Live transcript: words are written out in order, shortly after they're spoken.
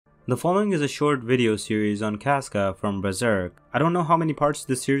The following is a short video series on Casca from Berserk. I don't know how many parts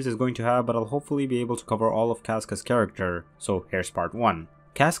this series is going to have, but I'll hopefully be able to cover all of Casca's character. So here's part 1.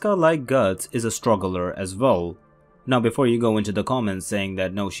 Casca, like Guts, is a struggler as well. Now before you go into the comments saying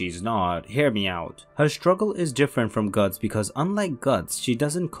that no she's not, hear me out. Her struggle is different from Guts because unlike Guts, she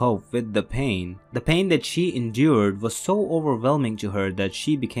doesn't cope with the pain. The pain that she endured was so overwhelming to her that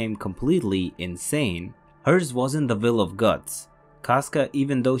she became completely insane. Hers wasn't the will of Guts. Casca,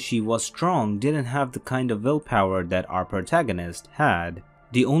 even though she was strong, didn't have the kind of willpower that our protagonist had.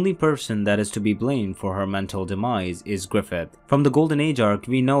 The only person that is to be blamed for her mental demise is Griffith. From the Golden Age arc,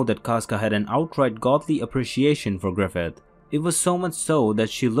 we know that Casca had an outright godly appreciation for Griffith. It was so much so that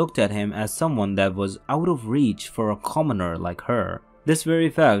she looked at him as someone that was out of reach for a commoner like her. This very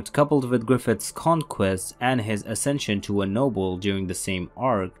fact, coupled with Griffith's conquests and his ascension to a noble during the same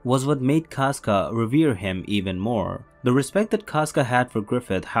arc, was what made Casca revere him even more. The respect that Casca had for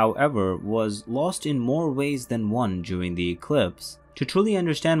Griffith, however, was lost in more ways than one during the eclipse. To truly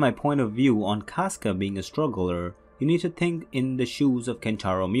understand my point of view on Casca being a struggler, you need to think in the shoes of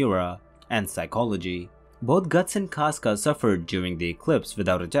Kentaro Miura and psychology. Both Guts and Casca suffered during the eclipse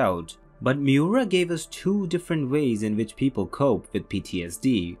without a doubt, but Miura gave us two different ways in which people cope with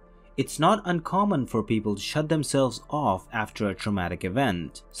PTSD. It's not uncommon for people to shut themselves off after a traumatic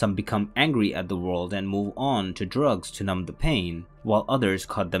event. Some become angry at the world and move on to drugs to numb the pain, while others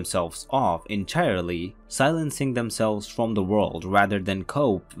cut themselves off entirely, silencing themselves from the world rather than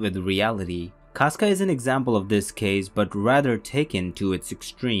cope with reality. Casca is an example of this case, but rather taken to its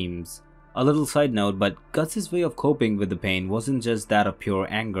extremes. A little side note, but Guts' way of coping with the pain wasn't just that of pure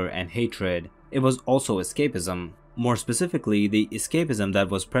anger and hatred, it was also escapism. More specifically, the escapism that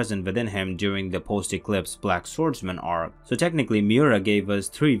was present within him during the post-eclipse Black Swordsman arc. So technically Miura gave us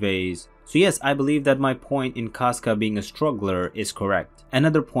 3 ways. So yes, I believe that my point in Casca being a struggler is correct.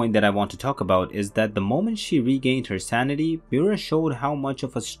 Another point that I want to talk about is that the moment she regained her sanity, Miura showed how much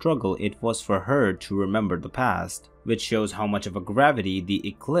of a struggle it was for her to remember the past, which shows how much of a gravity the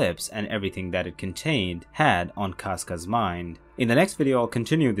eclipse and everything that it contained had on Casca's mind. In the next video I'll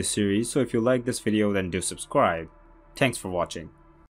continue this series, so if you like this video then do subscribe. Thanks for watching.